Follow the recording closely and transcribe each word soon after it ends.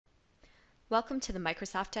Welcome to the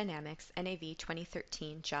Microsoft Dynamics NAV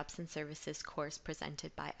 2013 Jobs and Services course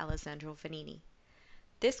presented by Alessandro Vanini.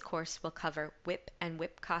 This course will cover WIP and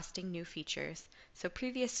WIP costing new features, so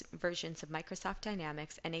previous versions of Microsoft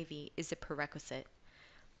Dynamics NAV is a prerequisite.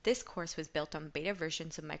 This course was built on beta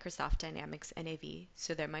versions of Microsoft Dynamics NAV,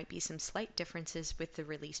 so there might be some slight differences with the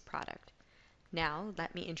released product. Now,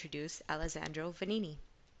 let me introduce Alessandro Vanini.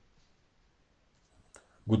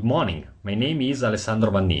 Good morning, my name is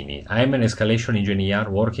Alessandro Vannini. I am an escalation engineer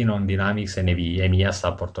working on Dynamics NAV EMEA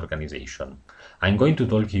support organization. I'm going to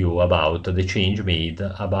talk to you about the change made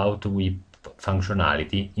about WIP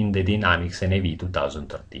functionality in the Dynamics NAV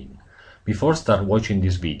 2013. Before start watching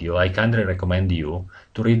this video, I kindly recommend you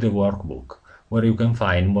to read the workbook, where you can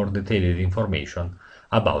find more detailed information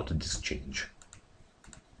about this change.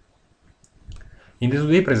 In this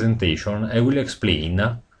video presentation, I will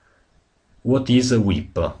explain what is a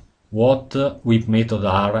WIP, what WIP methods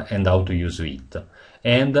are and how to use it,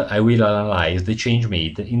 and I will analyze the change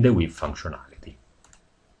made in the WIP functionality.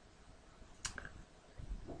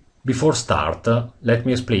 Before start, let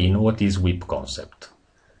me explain what is WIP concept.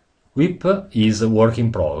 WIP is a work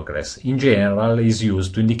in progress. In general, is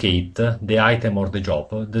used to indicate the item or the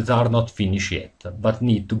job that are not finished yet, but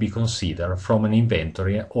need to be considered from an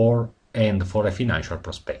inventory and for a financial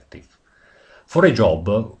perspective. For a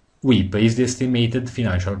job, WIP is the estimated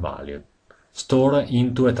financial value, stored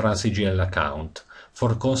into a TransGL account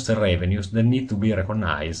for costs and revenues that need to be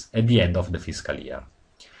recognized at the end of the fiscal year.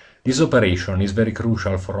 This operation is very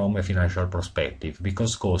crucial from a financial perspective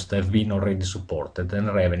because costs have been already supported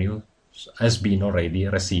and revenue has been already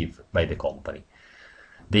received by the company.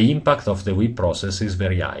 The impact of the WIP process is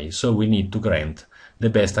very high, so we need to grant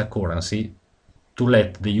the best accuracy to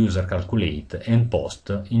let the user calculate and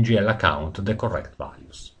post in GL account the correct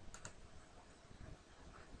values.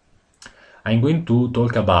 I'm going to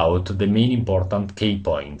talk about the main important key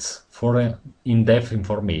points. For in-depth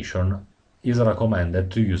information, is recommended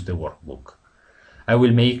to use the workbook. I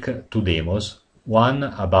will make two demos, one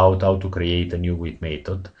about how to create a new WIP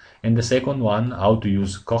method, and the second one how to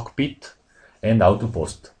use Cockpit and how to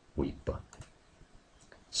post WIP.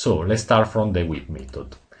 So let's start from the WIP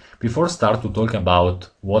method. Before start to talk about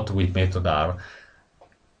what WIP methods are,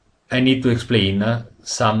 I need to explain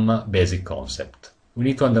some basic concept. We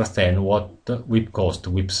need to understand what WIP cost,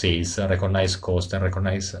 WIP sales, recognized cost and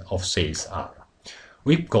recognized of sales are.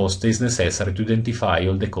 WIP cost is necessary to identify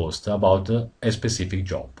all the costs about a specific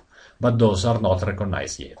job, but those are not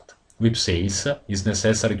recognized yet. WIP sales is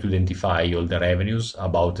necessary to identify all the revenues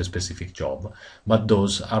about a specific job, but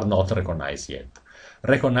those are not recognized yet.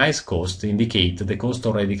 Recognized costs indicate the cost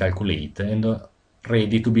already calculated and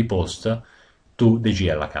ready to be posted to the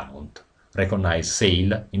GL account. Recognized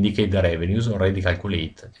sale indicate the revenues already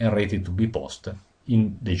calculated and ready to be posted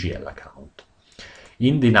in the GL account.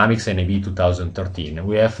 In Dynamics NAV 2013,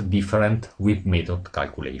 we have different WIP method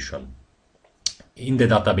calculation. In the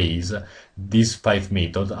database, these 5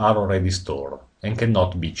 methods are already stored and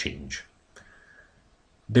cannot be changed.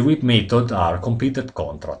 The WIP methods are completed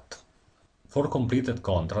contract. For completed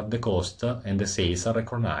contract, the cost and the sales are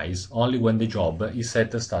recognized only when the job is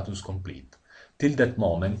set as status complete. Till that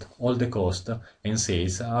moment, all the costs and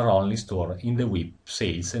sales are only stored in the WIP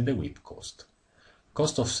sales and the WIP cost.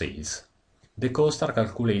 Cost of sales. The costs are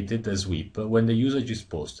calculated as WIP when the usage is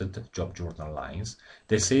posted, job journal lines.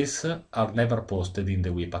 The sales are never posted in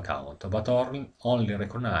the WIP account, but only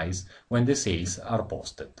recognized when the sales are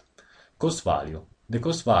posted. Cost value. The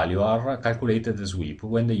cost value are calculated as WIP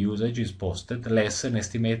when the usage is posted less an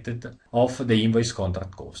estimated of the invoice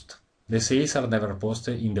contract cost. The sales are never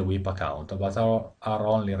posted in the WIP account, but are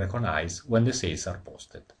only recognized when the sales are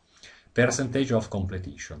posted. Percentage of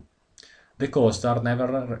completion. The costs are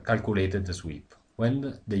never calculated as WIP.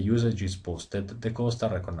 When the usage is posted, the costs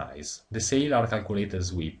are recognized. The sales are calculated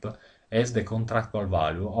as WIP as the contractual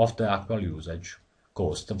value of the actual usage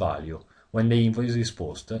cost value when the invoice is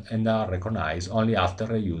posted and are recognized only after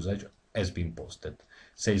the usage has been posted.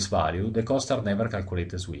 Sales value. The costs are never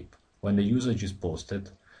calculated as WIP. When the usage is posted,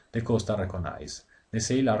 the costs are recognized. The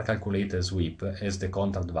sales are calculated as WIP as the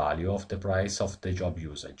contract value of the price of the job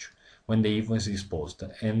usage, when the invoice is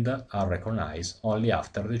posted and are recognized only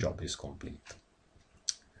after the job is complete.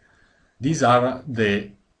 These are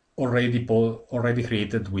the already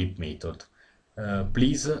created WIP method.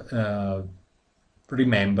 Please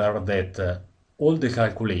remember that all the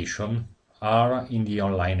calculations are in the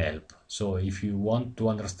online help. So if you want to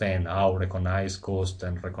understand how recognized cost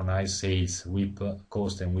and recognized sales, WIP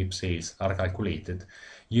cost and WIP sales are calculated,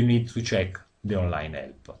 you need to check the online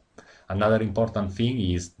help. Another important thing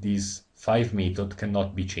is these 5 methods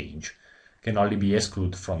cannot be changed. can only be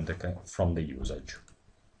excluded from the usage.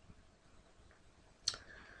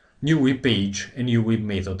 New WIP page and new WIP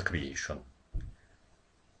method creation.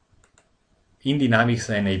 In Dynamics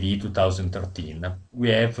NAV 2013, we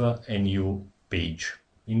have a new page.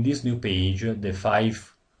 In this new page, the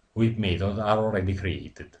 5 WIP methods are already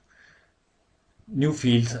created. New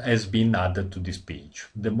fields has been added to this page.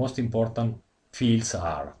 The most important fields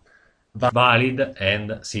are valid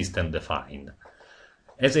and system defined.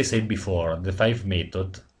 As I said before, the 5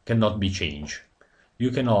 methods cannot be changed.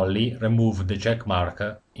 You can only remove the check mark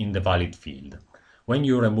in the valid field. When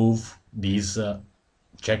you remove this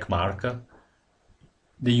check mark,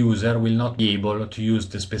 the user will not be able to use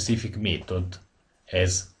the specific method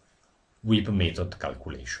as WIP method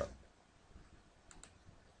calculation.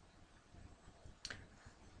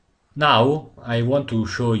 Now I want to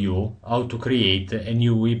show you how to create a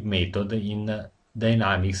new WIP method in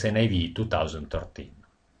Dynamics NAV 2013.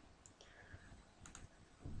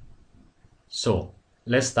 So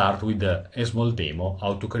let's start with a small demo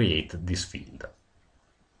how to create this field.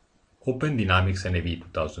 Open Dynamics NAV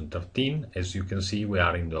 2013. As you can see, we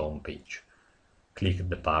are in the home page. Click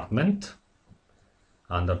Department.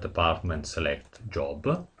 Under Department, select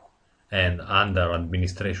Job. And under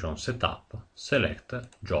Administration Setup, select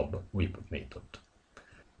Job WIP method.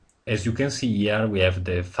 As you can see here, we have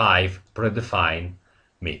the 5 predefined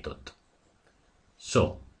methods.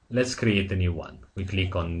 So let's create a new one. We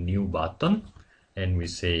click on New button and we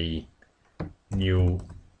say New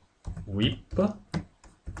WIP.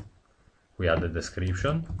 We add the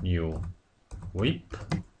description, New WIP.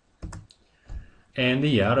 And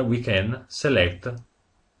here we can select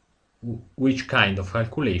which kind of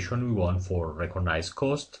calculation we want for recognized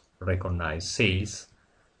cost, recognized sales,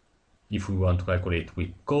 if we want to calculate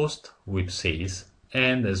WIP cost, WIP sales,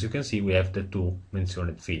 and as you can see we have the 2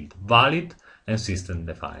 mentioned fields, valid and system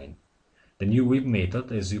defined. The new WIP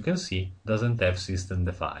method, as you can see, doesn't have system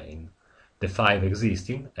defined. The 5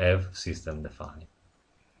 existing have system defined.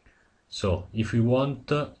 So if we want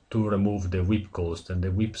to remove the WIP cost and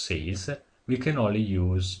the WIP sales, we can only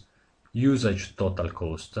use usage total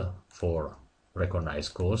cost for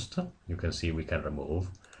recognized cost. You can see we can remove.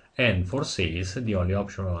 And for sales, the only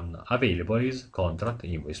option available is contract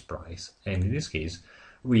invoice price. And in this case,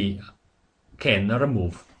 we can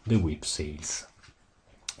remove the WIP sales.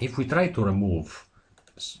 If we try to remove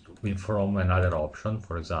from another option,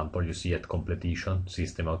 for example, you see at completion,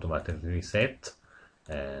 system automatically set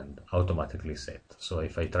and automatically set. So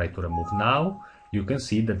if I try to remove now, you can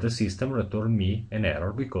see that the system returned me an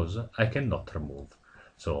error because I cannot remove.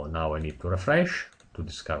 So now I need to refresh to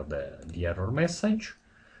discard the error message,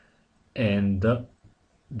 and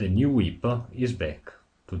the new WIP is back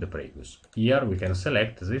to the previous. Here we can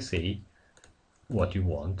select, as I say, what you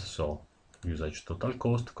want. So usage total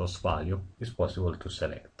cost, cost value is possible to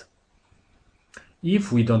select.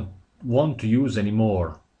 If we don't want to use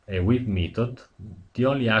anymore a WIP method, the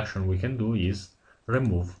only action we can do is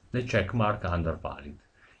remove the check mark under valid.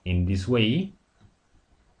 In this way,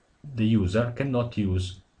 the user cannot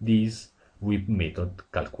use this WIP method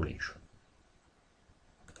calculation.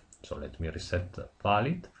 So let me reset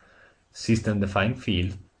valid. System defined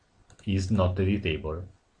field is not editable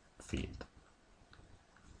field.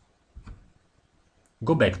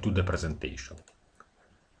 Go back to the presentation.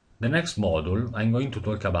 The next module I'm going to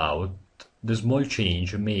talk about the small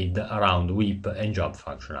change made around WIP and job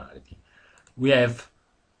functionality. We have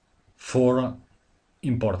 4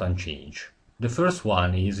 important changes. The first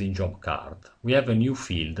one is in job card. We have a new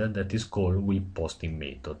field that is called WIP posting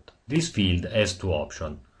method. This field has 2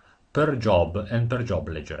 options, per job and per job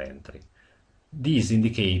ledger entry. These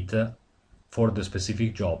indicate for the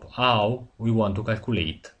specific job how we want to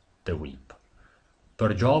calculate the WIP.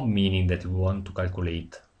 Per job meaning that we want to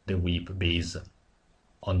calculate the WIP based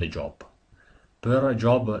on the job. Per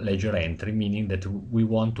job ledger entry meaning that we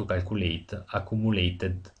want to calculate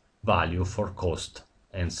accumulated value for cost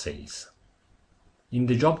and sales. In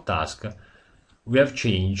the job task, we have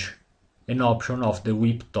changed an option of the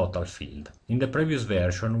WIP total field. In the previous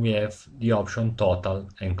version, we have the option total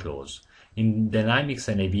and close. In Dynamics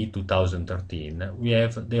NAV 2013, we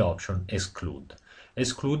have the option exclude.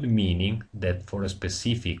 Exclude meaning that for a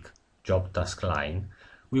specific job task line,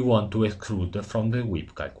 we want to exclude from the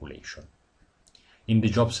WIP calculation. In the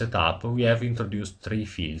job setup, we have introduced 3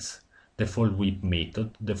 fields: default WIP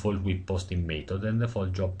method, default WIP posting method, and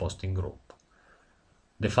default job posting group.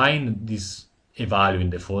 Define this a value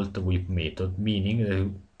in default WIP method, meaning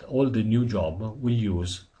that all the new job will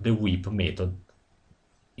use the WIP method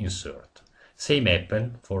insert. Same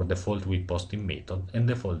happen for default WIP posting method and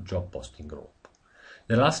default job posting group.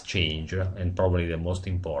 The last change, and probably the most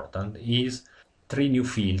important, is 3 new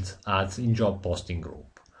fields added in job posting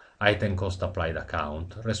group: item cost applied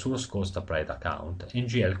account, resource cost applied account, and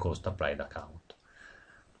GL cost applied account.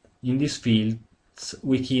 In these fields,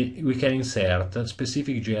 we can insert a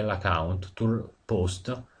specific GL account to post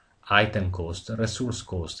item cost, resource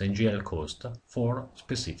cost, and GL cost for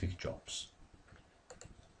specific jobs.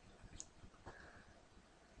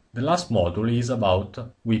 The last module is about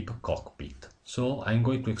WIP cockpit. So I'm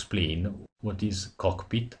going to explain what is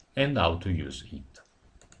cockpit and how to use it.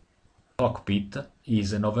 Cockpit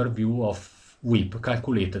is an overview of WIP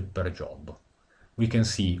calculated per job. We can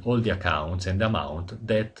see all the accounts and the amount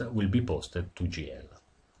that will be posted to GL.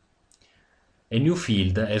 A new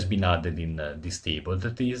field has been added in this table,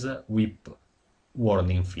 that is WIP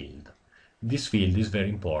warning field. This field is very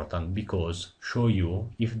important because show you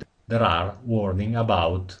if there are warning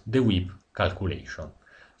about the WIP calculation,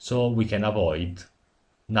 so we can avoid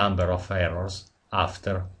number of errors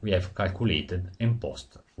after we have calculated and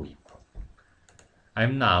post WIP.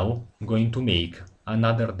 I'm now going to make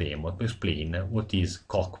another demo to explain what is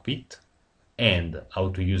cockpit and how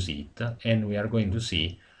to use it, and we are going to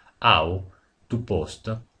see how to post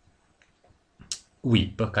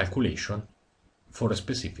WIP calculation for a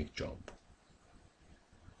specific job.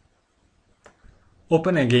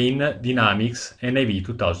 Open again Dynamics NAV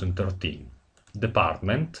 2013,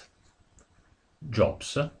 Department,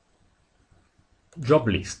 Jobs, Job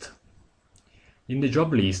List. In the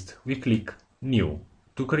job list, we click New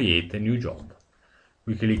to create a new job.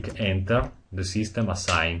 We click Enter, the system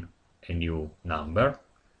assign a new number,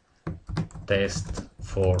 Test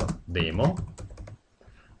for Demo.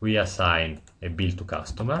 We assign a bill to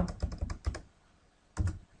customer.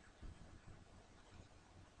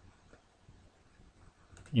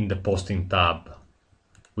 In the posting tab,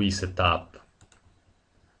 we set up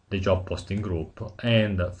the job posting group,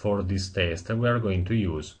 and for this test we are going to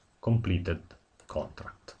use completed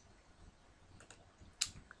contract.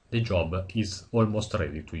 The job is almost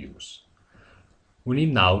ready to use. We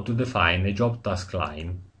need now to define a job task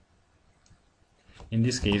line. In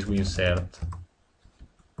this case we insert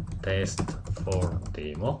test for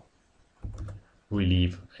demo, we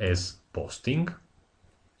leave as posting,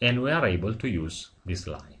 and we are able to use this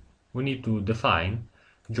line. We need to define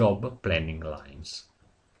job planning lines.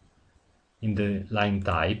 In the line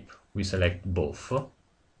type, we select both,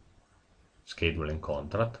 schedule and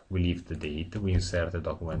contract, we leave the date, we insert the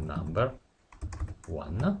document number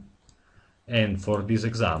 1, and for this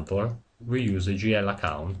example, we use a GL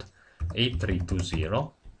account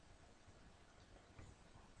 8320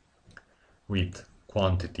 with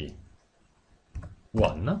quantity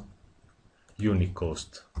 1, unit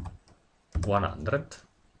cost 100,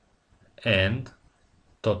 and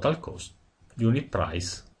total cost, unit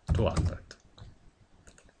price 200.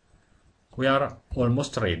 We are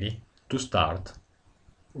almost ready to start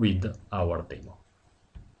with our demo.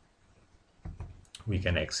 We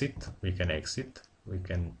can exit, we can exit, we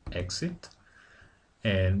can exit,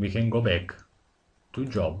 and we can go back to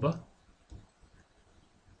job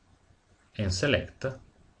and select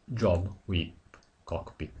job WIP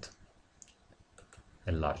cockpit.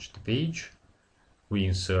 Enlarge the page. We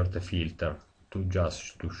insert a filter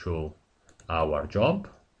to show our job,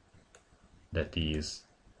 that is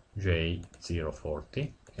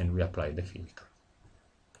J040, and we apply the filter.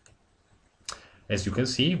 As you can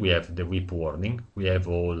see, we have the WIP warning, we have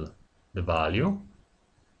all the value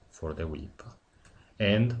for the WIP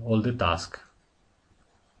and all the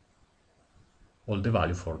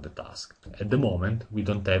value for the task. At the moment we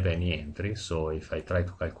don't have any entry, so if I try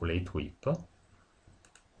to calculate WIP,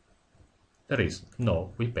 there is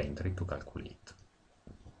no WIP entry to calculate.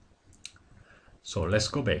 So let's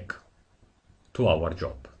go back to our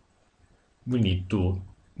job. We need to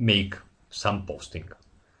make some posting.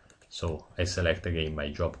 So I select again my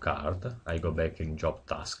job card, I go back in job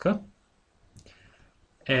task,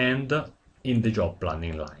 and in the job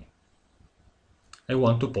planning line, I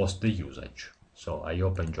want to post the usage. So I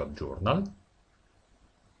open job journal,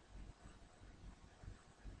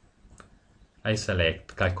 I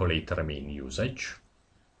select calculate remaining usage,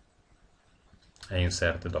 I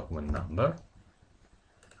insert the document number,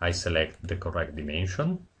 I select the correct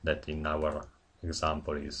dimension, that in our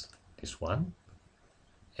example is this one,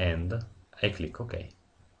 and I click OK.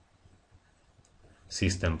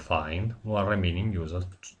 System find one remaining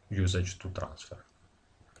usage to transfer.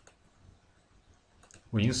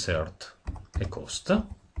 We insert a cost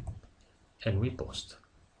and we post.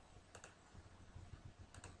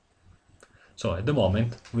 So at the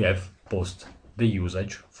moment we have post the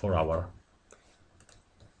usage for our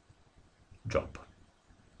job.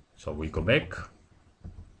 So we go back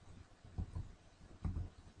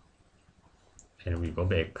and we go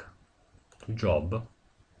back to job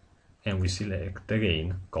and we select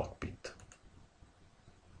again cockpit.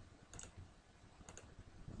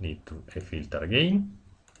 Need to filter again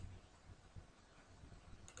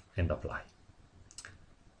and apply.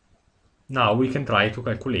 Now we can try to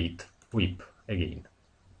calculate WIP again.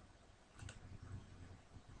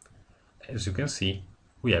 As you can see,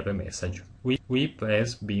 we have a message. WIP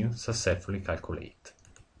has been successfully calculated.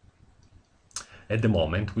 At the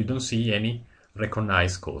moment, we don't see any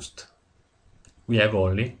recognized cost. We have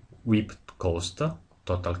only WIP cost,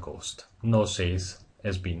 total cost. No sales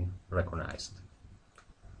has been recognized.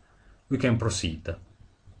 We can proceed.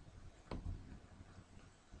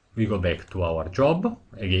 We go back to our job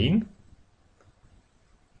again.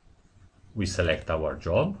 We select our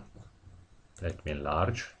job. Let me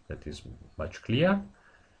enlarge, that is much clear.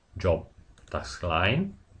 Job task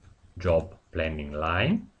line, job planning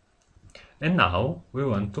line. And now we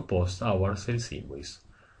want to post our sales invoice.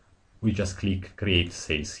 We just click create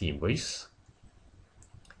sales invoice.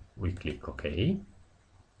 We click OK.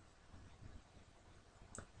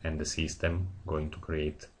 And the system going to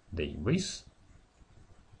create the invoice.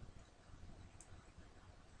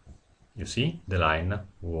 You see, the line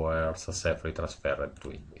were successfully transferred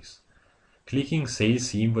to invoice. Clicking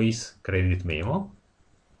sales invoice credit memo,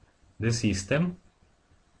 the system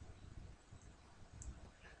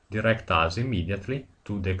direct us immediately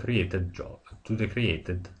to the created job, to the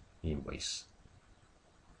created invoice.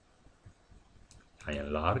 I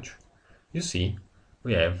enlarge. You see,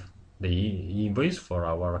 we have the invoice for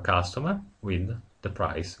our customer with the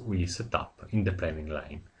price we set up in the planning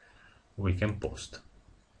line. We can post.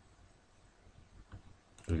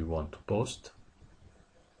 Do you want to post?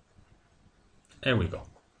 And we go.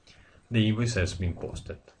 The invoice has been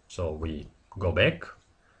posted. So we go back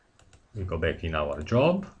in our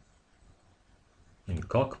job, in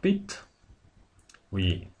cockpit.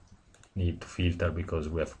 We need to filter because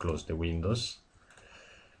we have closed the windows.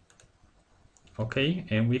 Okay,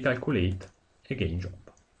 and we calculate again job.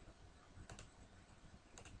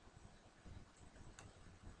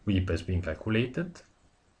 WIP has been calculated.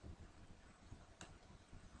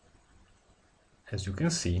 As you can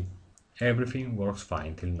see, everything works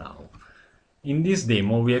fine till now. In this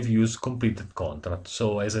demo, we have used completed contract.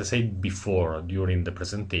 So as I said before during the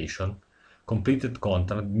presentation, completed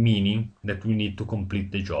contract meaning that we need to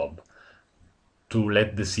complete the job to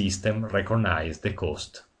let the system recognize the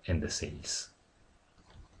cost and the sales.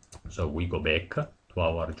 So we go back to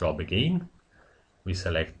our job again. We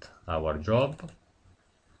select our job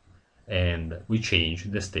and we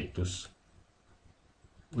change the status.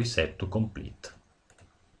 We set to complete.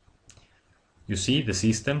 You see, the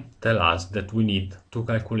system tells us that we need to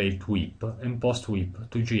calculate WIP and post WIP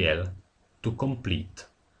to GL to complete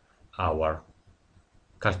our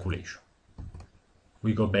calculation.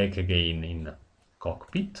 We go back again in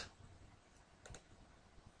cockpit.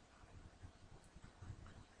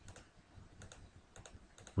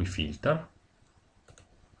 We filter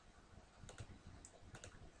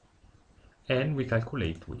and we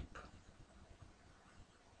calculate WIP.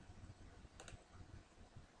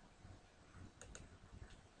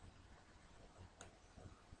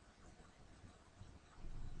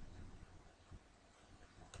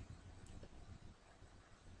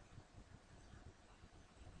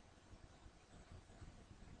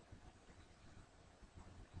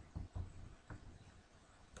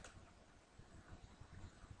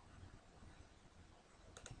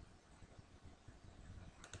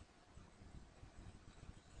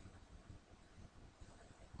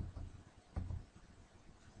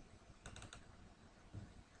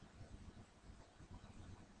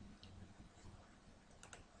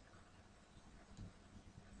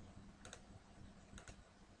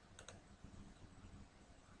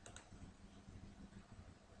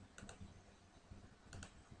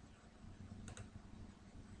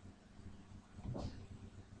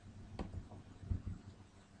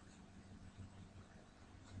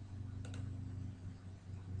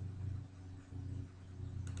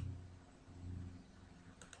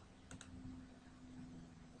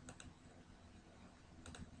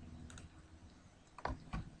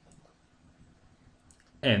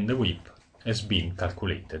 And the WIP has been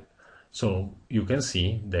calculated. So you can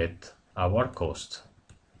see that our cost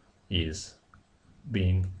is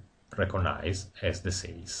being recognized as the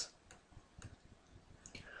sales.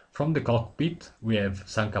 From the cockpit, we have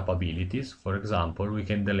some capabilities. For example, we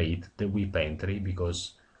can delete the WIP entry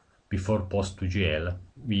because before post to GL,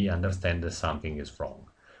 we understand that something is wrong.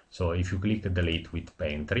 So if you click delete WIP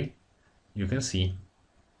entry, you can see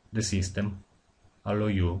the system allow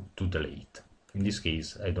you to delete. In this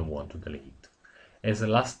case, I don't want to delete. As the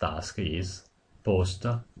last task is post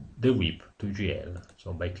the WIP to GL.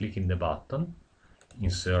 So by clicking the button,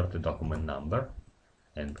 insert the document number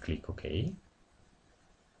and click OK.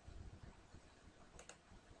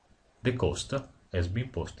 The cost has been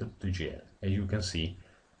posted to GL. As you can see,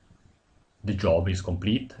 the job is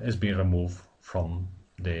complete, has been removed from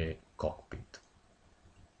the cockpit.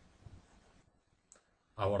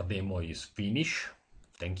 Our demo is finished.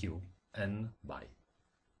 Thank you and bye.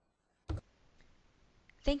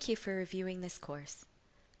 Thank you for reviewing this course.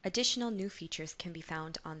 Additional new features can be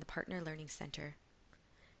found on the Partner Learning Center.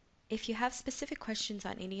 If you have specific questions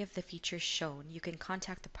on any of the features shown, you can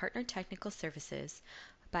contact the Partner Technical Services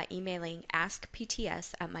by emailing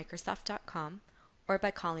askpts@microsoft.com or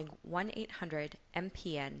by calling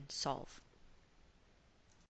 1-800-MPN-SOLVE.